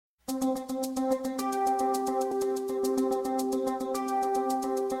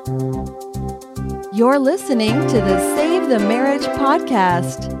You're listening to the Save the Marriage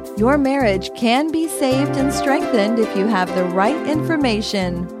podcast. Your marriage can be saved and strengthened if you have the right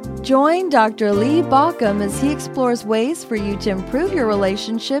information. Join Dr. Lee Baucom as he explores ways for you to improve your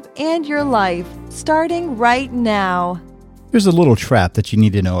relationship and your life, starting right now. Here's a little trap that you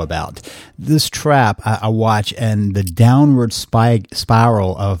need to know about. This trap I watch, and the downward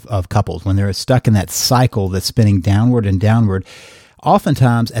spiral of couples, when they're stuck in that cycle that's spinning downward and downward.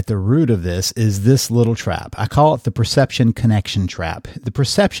 Oftentimes, at the root of this is this little trap. I call it the perception connection trap. The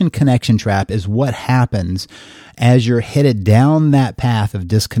perception connection trap is what happens as you're headed down that path of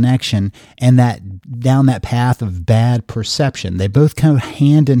disconnection and down that path of bad perception. They both come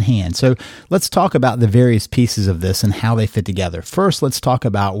hand in hand. So let's talk about the various pieces of this and how they fit together. First, let's talk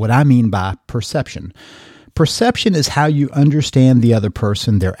about what I mean by perception. Perception is how you understand the other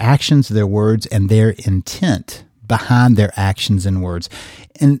person, their actions, their words, and their intent behind their actions and words.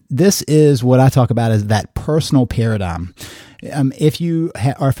 And this is what I talk about as that personal paradigm. If you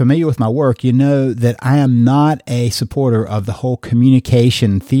are familiar with my work, you know that I am not a supporter of the whole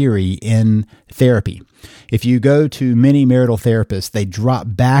communication theory in therapy. If you go to many marital therapists, they drop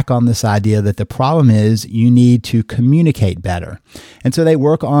back on this idea that the problem is you need to communicate better. And so they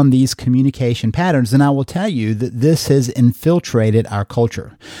work on these communication patterns. And I will tell you that this has infiltrated our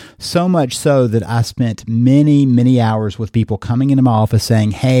culture. So much so that I spent many, many hours with people coming into my office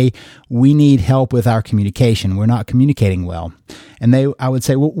saying, hey, we need help with our communication. We're not communicating well. And I would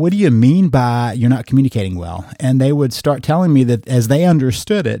say, well, what do you mean by you're not communicating well? And they would start telling me that as they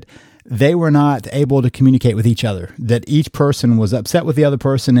understood it, they were not able to communicate with each other, that each person was upset with the other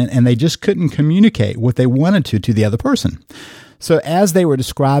person, and they just couldn't communicate what they wanted to the other person. So as they were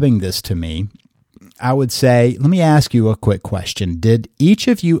describing this to me, I would say, let me ask you a quick question. Did each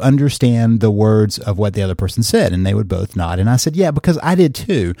of you understand the words of what the other person said? And they would both nod. And I said, yeah, because I did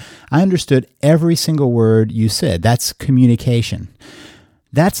too. I understood every single word you said. That's communication.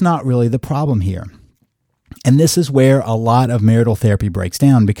 That's not really the problem here. And this is where a lot of marital therapy breaks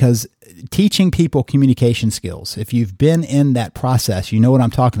down, because teaching people communication skills, if you've been in that process, you know what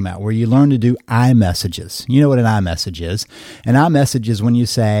I'm talking about, where you learn to do I messages. You know what an I message is. An I message is when you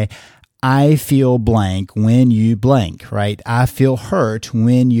say, I feel blank when you blank, right? I feel hurt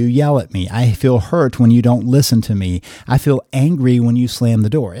when you yell at me. I feel hurt when you don't listen to me. I feel angry when you slam the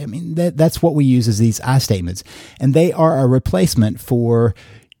door. I mean, that's what we use as these I statements. And they are a replacement for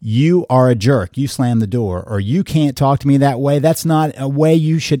you are a jerk, you slam the door, or you can't talk to me that way. That's not a way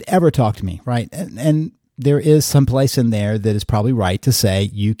you should ever talk to me, right? And there is some place in there that is probably right to say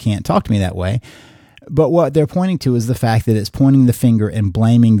you can't talk to me that way. But what they're pointing to is the fact that it's pointing the finger and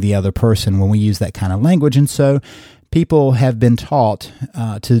blaming the other person when we use that kind of language. And so people have been taught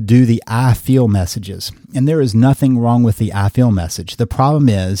to do the I feel messages. And there is nothing wrong with the I feel message. The problem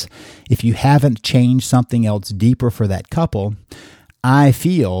is, if you haven't changed something else deeper for that couple, I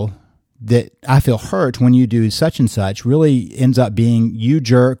feel hurt when you do such and such really ends up being you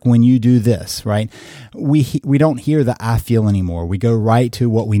jerk when you do this, right? We don't hear the I feel anymore. We go right to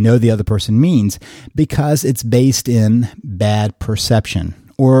what we know the other person means because it's based in bad perception.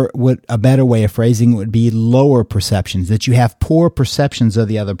 Or what a better way of phrasing it would be lower perceptions, that you have poor perceptions of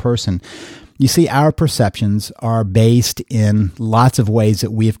the other person. You see, our perceptions are based in lots of ways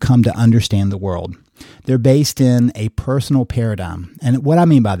that we have come to understand the world. They're based in a personal paradigm. And what I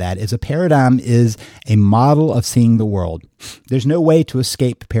mean by that is a paradigm is a model of seeing the world. There's no way to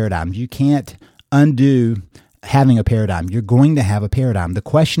escape paradigms. You can't undo having a paradigm. You're going to have a paradigm. The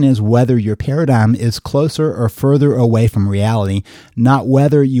question is whether your paradigm is closer or further away from reality, not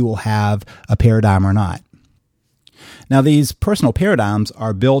whether you will have a paradigm or not. Now, these personal paradigms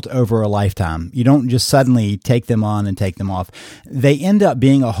are built over a lifetime. You don't just suddenly take them on and take them off. They end up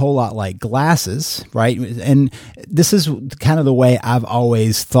being a whole lot like glasses, right? And this is kind of the way I've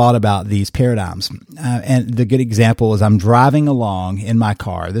always thought about these paradigms. And the good example is I'm driving along in my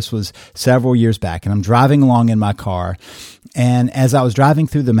car. This was several years back, and I'm driving along in my car. And as I was driving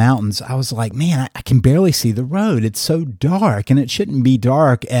through the mountains, I was like, man, I can barely see the road. It's so dark, and it shouldn't be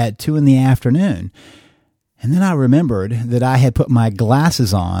dark at 2 p.m. And then I remembered that I had put my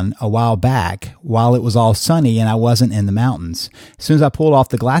glasses on a while back while it was all sunny and I wasn't in the mountains. As soon as I pulled off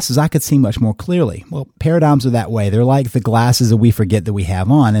the glasses, I could see much more clearly. Well, paradigms are that way. They're like the glasses that we forget that we have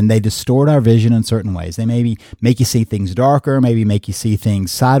on, and they distort our vision in certain ways. They maybe make you see things darker, maybe make you see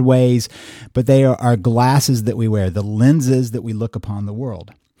things sideways, but they are our glasses that we wear, the lenses that we look upon the world.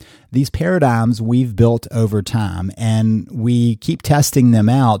 These paradigms we've built over time, and we keep testing them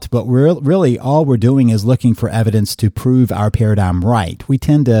out, but really all we're doing is looking for evidence to prove our paradigm right. We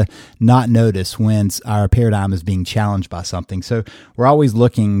tend to not notice when our paradigm is being challenged by something. So we're always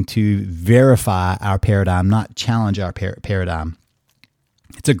looking to verify our paradigm, not challenge our paradigm.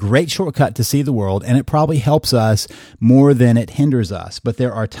 It's a great shortcut to see the world, and it probably helps us more than it hinders us. But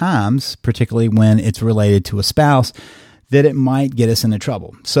there are times, particularly when it's related to a spouse, that it might get us into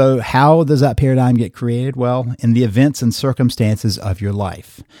trouble. So how does that paradigm get created? Well, in the events and circumstances of your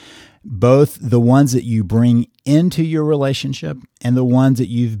life, both the ones that you bring into your relationship and the ones that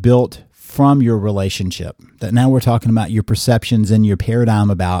you've built from your relationship. That now we're talking about your perceptions and your paradigm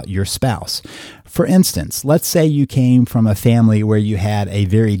about your spouse. For instance, let's say you came from a family where you had a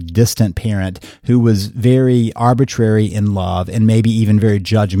very distant parent who was very arbitrary in love and maybe even very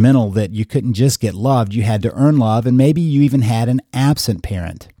judgmental, that you couldn't just get loved, you had to earn love, and maybe you even had an absent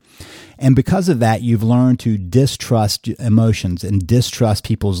parent. And because of that, you've learned to distrust emotions and distrust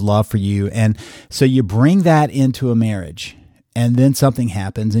people's love for you. And so you bring that into a marriage. And then something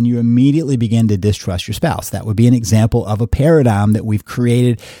happens and you immediately begin to distrust your spouse. That would be an example of a paradigm that we've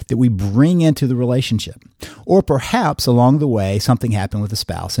created that we bring into the relationship. Or perhaps along the way, something happened with a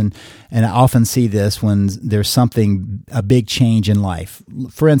spouse. And I often see this when there's a big change in life.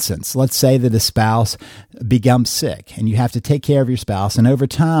 For instance, let's say that a spouse becomes sick and you have to take care of your spouse. And over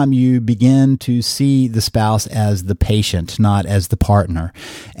time, you begin to see the spouse as the patient, not as the partner.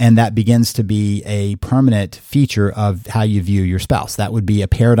 And that begins to be a permanent feature of how you view your spouse. That would be a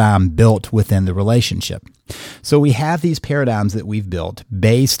paradigm built within the relationship. So we have these paradigms that we've built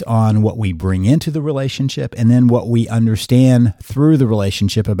based on what we bring into the relationship and then what we understand through the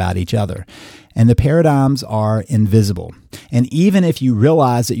relationship about each other. And the paradigms are invisible. And even if you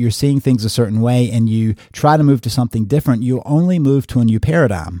realize that you're seeing things a certain way and you try to move to something different, you'll only move to a new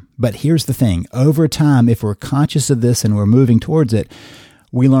paradigm. But here's the thing. Over time, if we're conscious of this and we're moving towards it,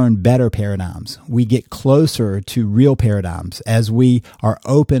 we learn better paradigms. We get closer to real paradigms. As we are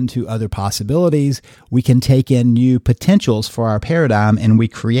open to other possibilities, we can take in new potentials for our paradigm and we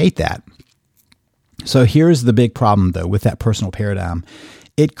create that. So here's the big problem, though, with that personal paradigm.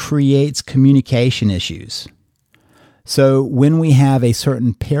 It creates communication issues. So when we have a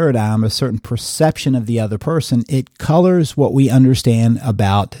certain paradigm, a certain perception of the other person, it colors what we understand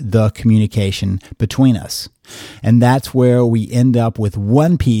about the communication between us. And that's where we end up with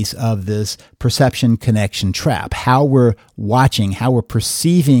one piece of this perception connection trap, how we're watching, how we're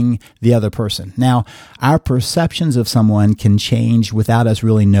perceiving the other person. Now, our perceptions of someone can change without us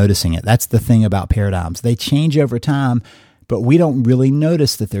really noticing it. That's the thing about paradigms. They change over time, but we don't really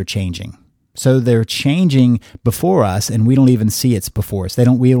notice that they're changing. So they're changing before us, and we don't even see it's before us.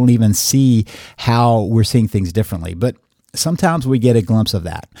 We don't even see how we're seeing things differently. But sometimes we get a glimpse of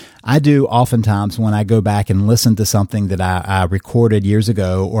that. I do oftentimes when I go back and listen to something that I recorded years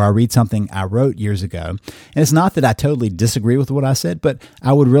ago, or I read something I wrote years ago. And it's not that I totally disagree with what I said, but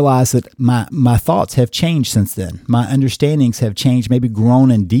I would realize that my thoughts have changed since then. My understandings have changed, maybe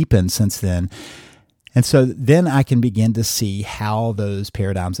grown and deepened since then. And so then I can begin to see how those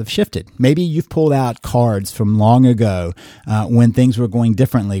paradigms have shifted. Maybe you've pulled out cards from long ago when things were going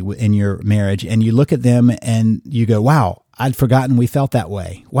differently in your marriage, and you look at them and you go, wow, I'd forgotten we felt that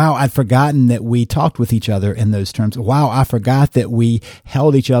way. Wow, I'd forgotten that we talked with each other in those terms. Wow, I forgot that we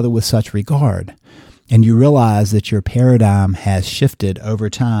held each other with such regard. And you realize that your paradigm has shifted over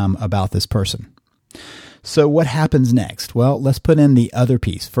time about this person. So what happens next? Well, let's put in the other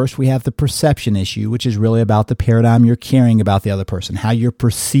piece. First, we have the perception issue, which is really about the paradigm you're carrying about the other person, how you're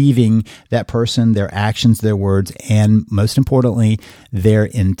perceiving that person, their actions, their words, and most importantly, their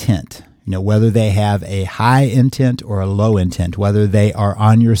intent. You know, whether they have a high intent or a low intent, whether they are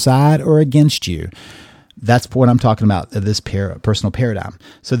on your side or against you. That's what I'm talking about, this personal paradigm.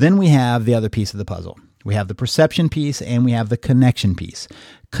 So then we have the other piece of the puzzle. We have the perception piece and we have the connection piece.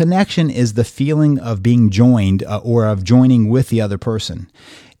 Connection is the feeling of being joined or of joining with the other person.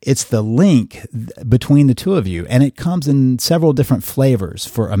 It's the link between the two of you, and it comes in several different flavors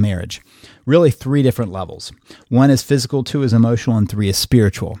for a marriage. Really 3 different levels. 1 is physical, 2 is emotional, and 3 is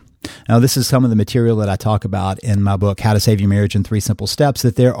spiritual. Now, this is some of the material that I talk about in my book, How to Save Your Marriage in 3 Simple Steps,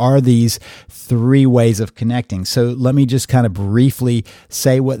 that there are these 3 ways of connecting. So let me just kind of briefly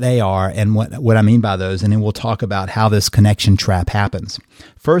say what they are and what I mean by those, and then we'll talk about how this connection trap happens.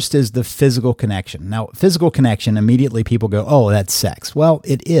 First is the physical connection. Now, physical connection, immediately people go, oh, that's sex. Well,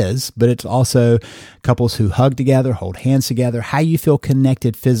 it is, but it's also couples who hug together, hold hands together, how you feel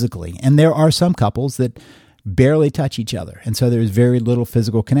connected physically. And there are some couples that barely touch each other. And so there's very little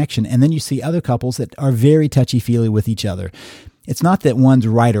physical connection. And then you see other couples that are very touchy-feely with each other. It's not that one's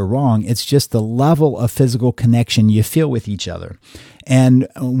right or wrong. It's just the level of physical connection you feel with each other. And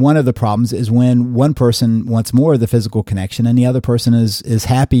one of the problems is when one person wants more of the physical connection and the other person is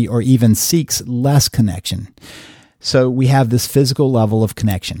happy or even seeks less connection. So we have this physical level of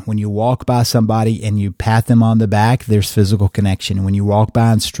connection. When you walk by somebody and you pat them on the back, there's physical connection. When you walk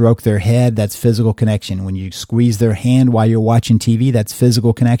by and stroke their head, that's physical connection. When you squeeze their hand while you're watching TV, that's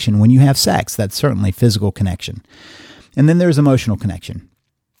physical connection. When you have sex, that's certainly physical connection. And then there's emotional connection.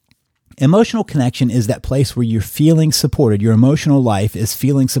 Emotional connection is that place where you're feeling supported. Your emotional life is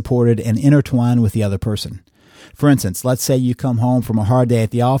feeling supported and intertwined with the other person. For instance, let's say you come home from a hard day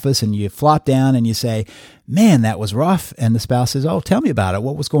at the office and you flop down and you say, man, that was rough. And the spouse says, oh, tell me about it.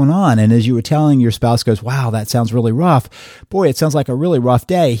 What was going on? And as you were telling, your spouse goes, wow, that sounds really rough. Boy, it sounds like a really rough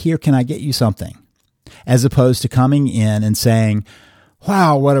day. Here, can I get you something? As opposed to coming in and saying,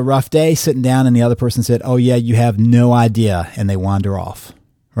 wow, what a rough day, sitting down, and the other person said, oh yeah, you have no idea, and they wander off,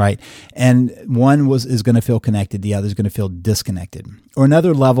 right? And one is going to feel connected, the other is going to feel disconnected. Or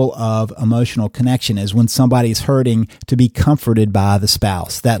another level of emotional connection is when somebody's hurting to be comforted by the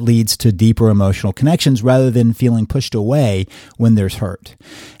spouse. That leads to deeper emotional connections rather than feeling pushed away when there's hurt.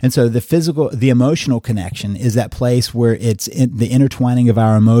 And so the emotional connection is that place where it's the intertwining of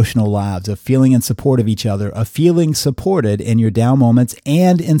our emotional lives, of feeling in support of each other, of feeling supported in your down moments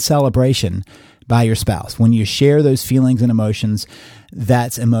and in celebration by your spouse. When you share those feelings and emotions,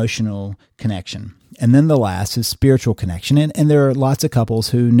 that's emotional connection. And then the last is spiritual connection. And there are lots of couples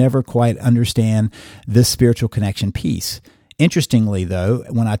who never quite understand this spiritual connection piece. Interestingly, though,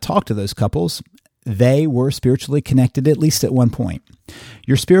 when I talk to those couples, they were spiritually connected at least at one point.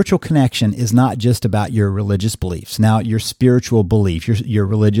 Your spiritual connection is not just about your religious beliefs. Now, your spiritual belief, your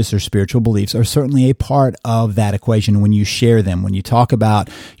religious or spiritual beliefs are certainly a part of that equation when you share them. When you talk about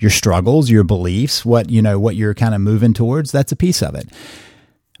your struggles, your beliefs, what you're kind of moving towards, that's a piece of it.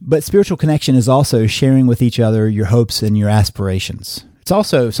 But spiritual connection is also sharing with each other your hopes and your aspirations. It's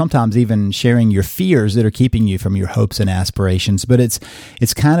also sometimes even sharing your fears that are keeping you from your hopes and aspirations. But it's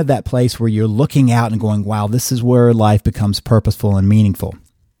kind of that place where you're looking out and going, wow, this is where life becomes purposeful and meaningful.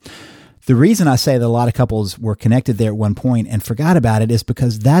 The reason I say that a lot of couples were connected there at one point and forgot about it is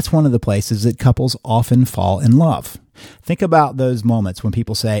because that's one of the places that couples often fall in love. Think about those moments when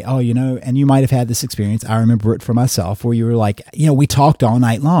people say, oh, and you might have had this experience. I remember it for myself where you were like, we talked all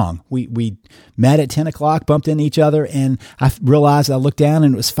night long. We met at 10 o'clock, bumped into each other, and I realized I looked down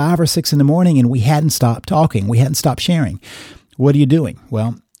and it was 5 or 6 in the morning and we hadn't stopped talking. We hadn't stopped sharing. What are you doing?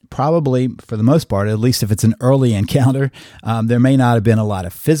 Well, probably for the most part, at least if it's an early encounter, there may not have been a lot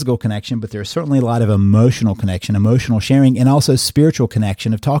of physical connection, but there's certainly a lot of emotional connection, emotional sharing, and also spiritual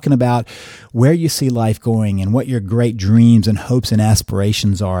connection of talking about where you see life going and what your great dreams and hopes and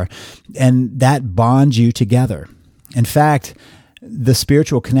aspirations are. And that bonds you together. In fact, the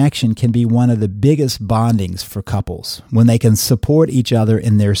spiritual connection can be one of the biggest bondings for couples when they can support each other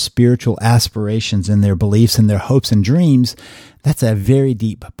in their spiritual aspirations and their beliefs and their hopes and dreams. That's a very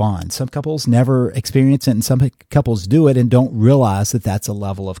deep bond. Some couples never experience it, and some couples do it and don't realize that that's a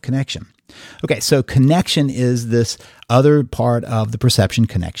level of connection. Okay, so connection is this other part of the perception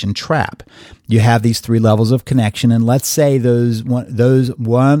connection trap. You have these 3 levels of connection, and let's say those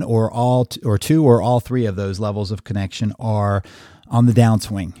one or all or 2 or all 3 of those levels of connection are on the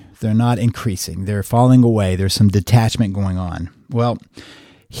downswing. They're not increasing. They're falling away. There's some detachment going on. Well,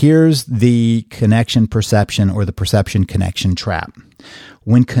 here's the connection perception or the perception connection trap.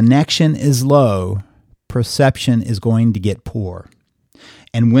 When connection is low, perception is going to get poor.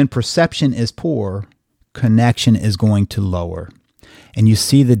 And when perception is poor, connection is going to lower. And you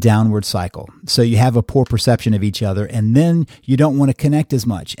see the downward cycle. So you have a poor perception of each other, and then you don't want to connect as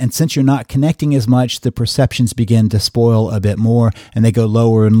much. And since you're not connecting as much, the perceptions begin to spoil a bit more, and they go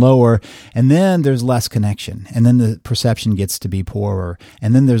lower and lower. And then there's less connection, and then the perception gets to be poorer.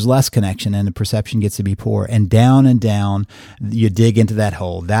 And then there's less connection, and the perception gets to be poor. And down you dig into that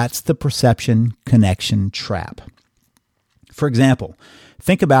hole. That's the perception connection trap. For example,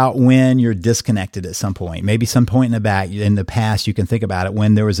 think about when you're disconnected at some point. Maybe some point in the past, you can think about it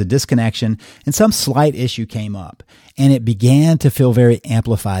when there was a disconnection and some slight issue came up and it began to feel very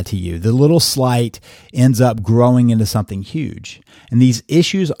amplified to you. The little slight ends up growing into something huge. And these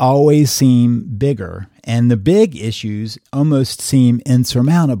issues always seem bigger, and the big issues almost seem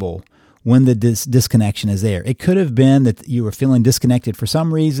insurmountable when the disconnection is there. It could have been that you were feeling disconnected for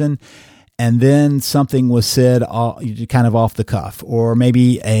some reason, and then something was said kind of off the cuff, or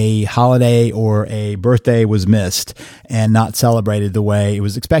maybe a holiday or a birthday was missed and not celebrated the way it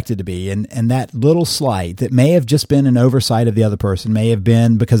was expected to be. And that little slight that may have just been an oversight of the other person, may have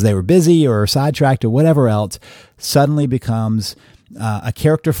been because they were busy or sidetracked or whatever else, suddenly becomes a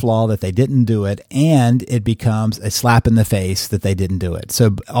character flaw that they didn't do it, and it becomes a slap in the face that they didn't do it.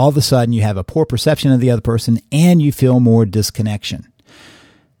 So all of a sudden you have a poor perception of the other person and you feel more disconnection.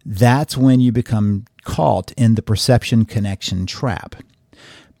 That's when you become caught in the perception connection trap.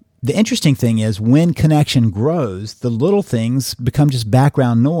 The interesting thing is when connection grows, the little things become just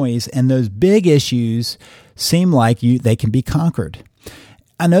background noise, and those big issues seem like they can be conquered.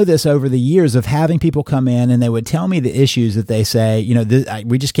 I know this over the years of having people come in and they would tell me the issues that they say,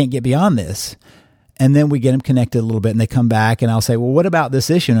 we just can't get beyond this. And then we get them connected a little bit and they come back and I'll say, well, what about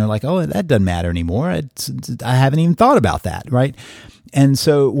this issue? And they're like, oh, that doesn't matter anymore. I haven't even thought about that, right? And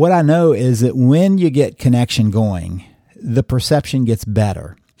so what I know is that when you get connection going, the perception gets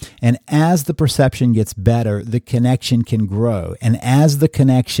better. And as the perception gets better, the connection can grow. And as the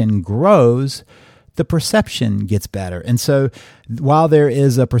connection grows, the perception gets better. And so while there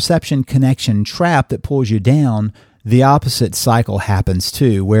is a perception connection trap that pulls you down, the opposite cycle happens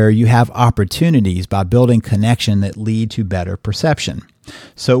too, where you have opportunities by building connection that lead to better perception.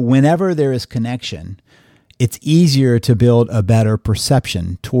 So whenever there is connection, it's easier to build a better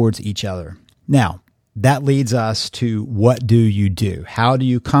perception towards each other. Now, that leads us to what do you do? How do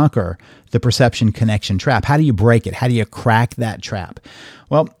you conquer the perception connection trap? How do you break it? How do you crack that trap?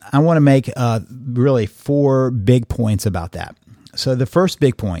 Well, I want to make really 4 big points about that. So the first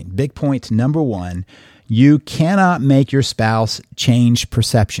big point number 1, you cannot make your spouse change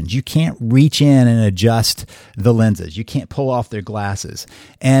perceptions. You can't reach in and adjust the lenses. You can't pull off their glasses.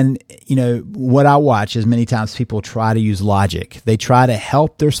 And, what I watch is many times people try to use logic. They try to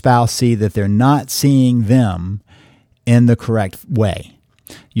help their spouse see that they're not seeing them in the correct way.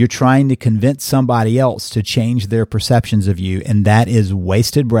 You're trying to convince somebody else to change their perceptions of you, and that is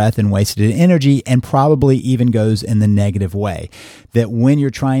wasted breath and wasted energy, and probably even goes in the negative way. That when you're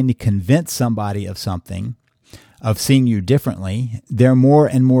trying to convince somebody of something, of seeing you differently, they're more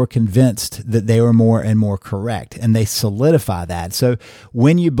and more convinced that they are more and more correct, and they solidify that. So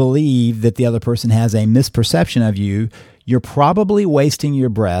when you believe that the other person has a misperception of you, you're probably wasting your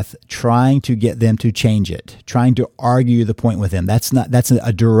breath trying to get them to change it, trying to argue the point with them. That's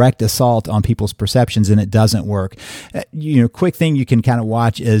a direct assault on people's perceptions, and it doesn't work. Quick thing you can kind of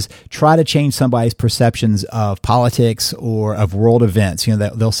watch is try to change somebody's perceptions of politics or of world events.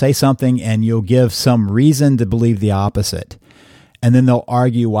 They'll say something and you'll give some reason to believe the opposite. And then they'll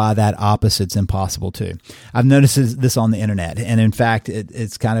argue why that opposite's impossible too. I've noticed this on the internet, and in fact,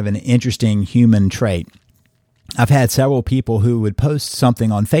 it's kind of an interesting human trait. I've had several people who would post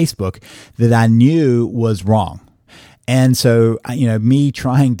something on Facebook that I knew was wrong. And so, me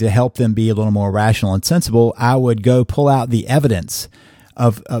trying to help them be a little more rational and sensible, I would go pull out the evidence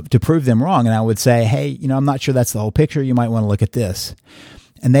to prove them wrong. And I would say, hey, I'm not sure that's the whole picture. You might want to look at this.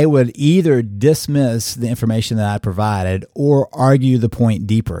 And they would either dismiss the information that I provided or argue the point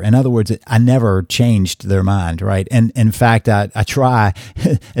deeper. In other words, I never changed their mind, right? And in fact, I try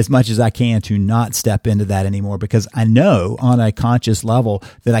as much as I can to not step into that anymore, because I know on a conscious level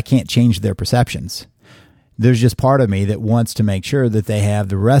that I can't change their perceptions. There's just part of me that wants to make sure that they have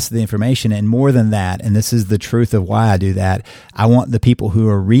the rest of the information. And more than that, and this is the truth of why I do that, I want the people who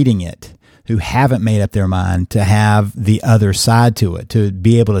are reading it, who haven't made up their mind, to have the other side to it, to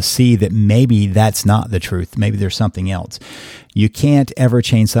be able to see that maybe that's not the truth. Maybe there's something else. You can't ever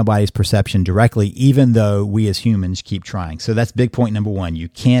change somebody's perception directly, even though we as humans keep trying. So that's big point number 1. You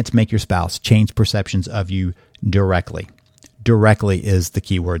can't make your spouse change perceptions of you directly. Directly is the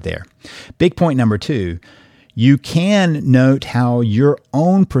key word there. Big point number 2. You can note how your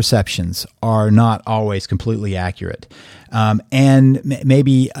own perceptions are not always completely accurate, and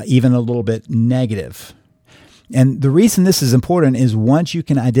maybe even a little bit negative. And the reason this is important is once you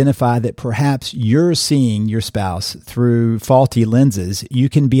can identify that perhaps you're seeing your spouse through faulty lenses, you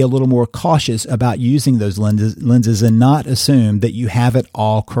can be a little more cautious about using those lenses and not assume that you have it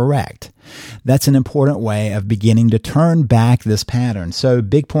all correct. That's an important way of beginning to turn back this pattern. So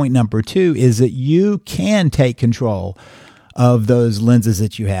big point number 2 is that you can take control of those lenses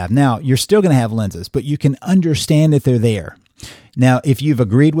that you have. Now, you're still going to have lenses, but you can understand that they're there. Now, if you've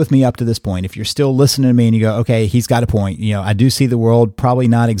agreed with me up to this point, if you're still listening to me and you go, okay, he's got a point, I do see the world probably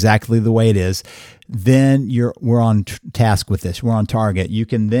not exactly the way it is, then we're on task with this. We're on target. You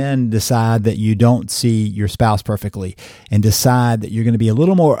can then decide that you don't see your spouse perfectly and decide that you're going to be a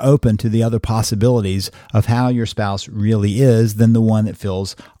little more open to the other possibilities of how your spouse really is than the one that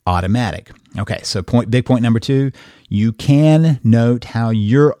feels automatic. Okay, so big point number 2, you can note how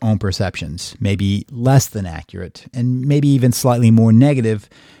your own perceptions may be less than accurate and maybe even slightly more negative,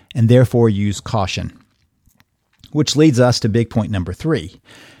 and therefore use caution. Which leads us to big point number 3.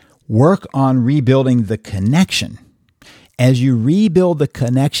 Work on rebuilding the connection. As you rebuild the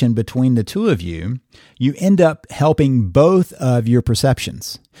connection between the two of you, you end up helping both of your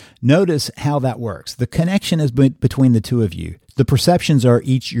perceptions. Notice how that works. The connection is between the two of you. The perceptions are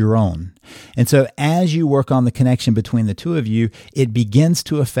each your own. And so as you work on the connection between the two of you, it begins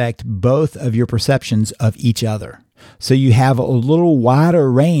to affect both of your perceptions of each other. So you have a little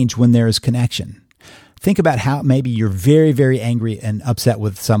wider range when there is connection. Think about how maybe you're very, very angry and upset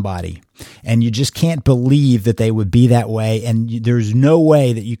with somebody, and you just can't believe that they would be that way, and there's no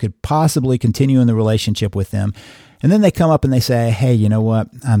way that you could possibly continue in the relationship with them. And then they come up and they say, hey, you know what?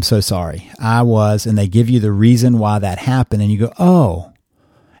 I'm so sorry. And they give you the reason why that happened, and you go, oh.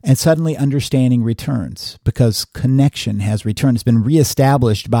 And suddenly understanding returns because connection has returned. It's been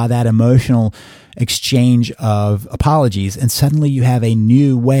reestablished by that emotional exchange of apologies. And suddenly you have a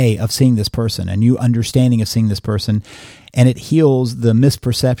new way of seeing this person, a new understanding of seeing this person, and it heals the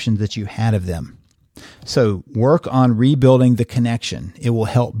misperceptions that you had of them. So work on rebuilding the connection. It will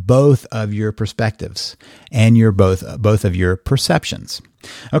help both of your perspectives and both of your perceptions.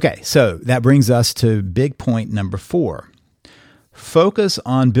 Okay, so that brings us to big point number 4. Focus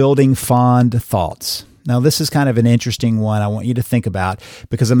on building fond thoughts. Now, this is kind of an interesting one I want you to think about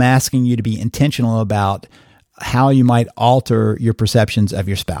because I'm asking you to be intentional about how you might alter your perceptions of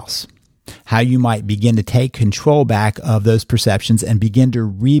your spouse, how you might begin to take control back of those perceptions and begin to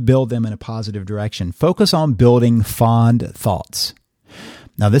rebuild them in a positive direction. Focus on building fond thoughts.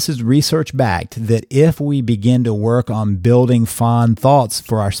 Now, this is research backed that if we begin to work on building fond thoughts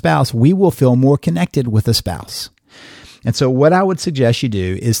for our spouse, we will feel more connected with the spouse. And so what I would suggest you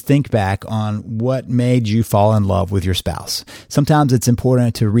do is think back on what made you fall in love with your spouse. Sometimes it's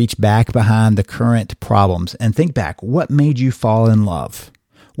important to reach back behind the current problems and think back, what made you fall in love?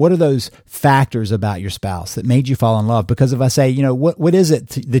 What are those factors about your spouse that made you fall in love? Because if I say, what is it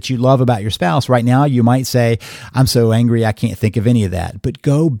that you love about your spouse right now, you might say, I'm so angry, I can't think of any of that. But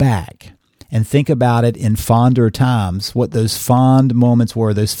go back and think about it in fonder times, what those fond moments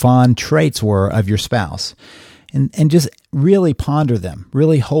were, those fond traits were of your spouse. And just really ponder them,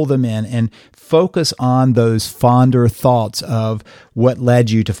 really hold them in and focus on those fonder thoughts of what led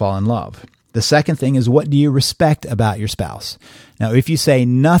you to fall in love. The second thing is, what do you respect about your spouse? Now, if you say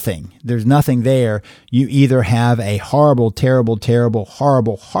nothing, there's nothing there, you either have a horrible, terrible, terrible,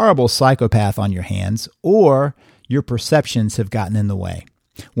 horrible, horrible psychopath on your hands, or your perceptions have gotten in the way.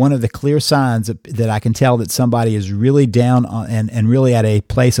 One of the clear signs that I can tell that somebody is really down on, and really at a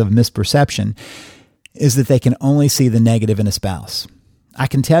place of misperception is that they can only see the negative in a spouse. I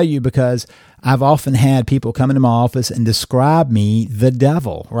can tell you because I've often had people come into my office and describe me the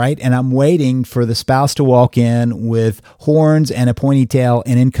devil, right? And I'm waiting for the spouse to walk in with horns and a pointy tail,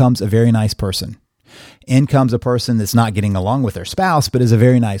 and in comes a very nice person. In comes a person that's not getting along with their spouse, but is a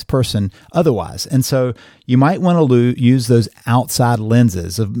very nice person otherwise. And so you might want to use those outside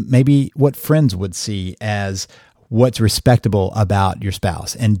lenses of maybe what friends would see as what's respectable about your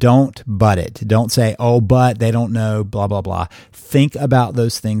spouse, and don't butt it. Don't say, oh, but they don't know, blah, blah, blah. Think about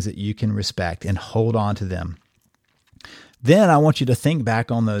those things that you can respect and hold on to them. Then I want you to think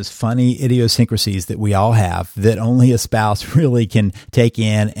back on those funny idiosyncrasies that we all have that only a spouse really can take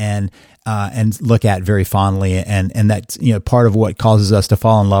in and look at very fondly. And that's, part of what causes us to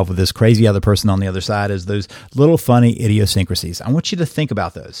fall in love with this crazy other person on the other side is those little funny idiosyncrasies. I want you to think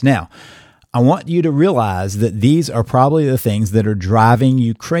about those. Now, I want you to realize that these are probably the things that are driving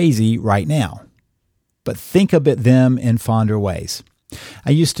you crazy right now. But think about them in fonder ways. I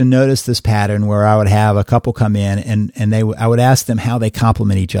used to notice this pattern where I would have a couple come in and I would ask them how they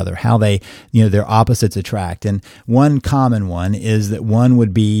complement each other, how they, their opposites attract. And one common one is that one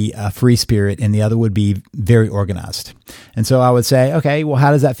would be a free spirit and the other would be very organized. And so I would say, okay, well,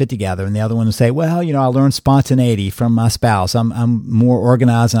 how does that fit together? And the other one would say, well, I learned spontaneity from my spouse. I'm more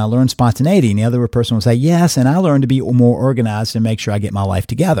organized and I learned spontaneity. And the other person would say, yes, and I learned to be more organized and make sure I get my life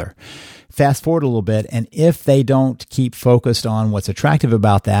together. Fast forward a little bit, and if they don't keep focused on what's attractive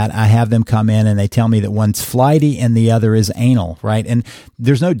about that, I have them come in and they tell me that one's flighty and the other is anal, right? And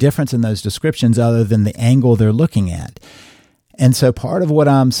there's no difference in those descriptions other than the angle they're looking at. And so part of what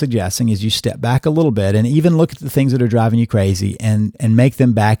I'm suggesting is you step back a little bit and even look at the things that are driving you crazy and make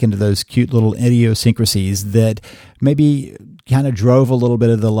them back into those cute little idiosyncrasies that maybe kind of drove a little bit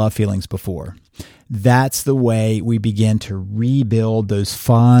of the love feelings before. That's the way we begin to rebuild those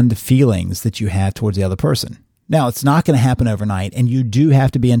fond feelings that you have towards the other person. Now, it's not going to happen overnight, and you do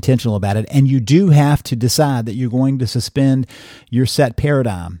have to be intentional about it, and you do have to decide that you're going to suspend your set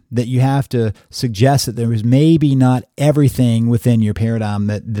paradigm, that you have to suggest that there is maybe not everything within your paradigm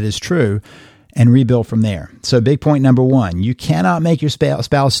that is true, and rebuild from there. So big point number one, you cannot make your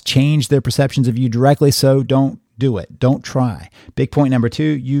spouse change their perceptions of you directly, so don't do it. Don't try. Big point number two,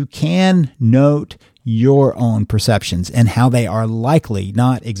 you can note your own perceptions and how they are likely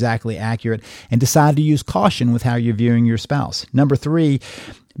not exactly accurate, and decide to use caution with how you're viewing your spouse.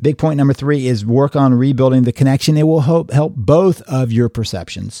 Big point number three is work on rebuilding the connection. It will help both of your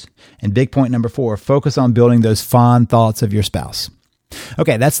perceptions. And big point number four, focus on building those fond thoughts of your spouse.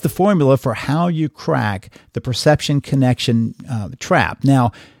 Okay, that's the formula for how you crack the perception connection trap.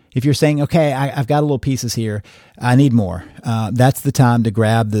 Now, if you're saying, okay, I've got a little pieces here, I need more, that's the time to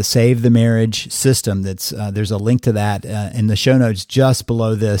grab the Save the Marriage system. There's a link to that in the show notes just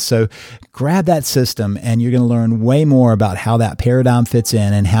below this. So grab that system, and you're going to learn way more about how that paradigm fits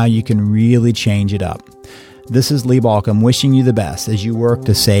in and how you can really change it up. This is Lee Balcom wishing you the best as you work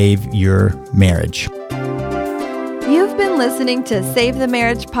to save your marriage. You've been listening to Save the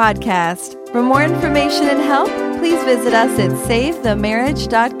Marriage podcast. For more information and help, please visit us at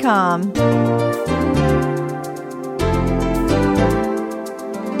SaveTheMarriage.com.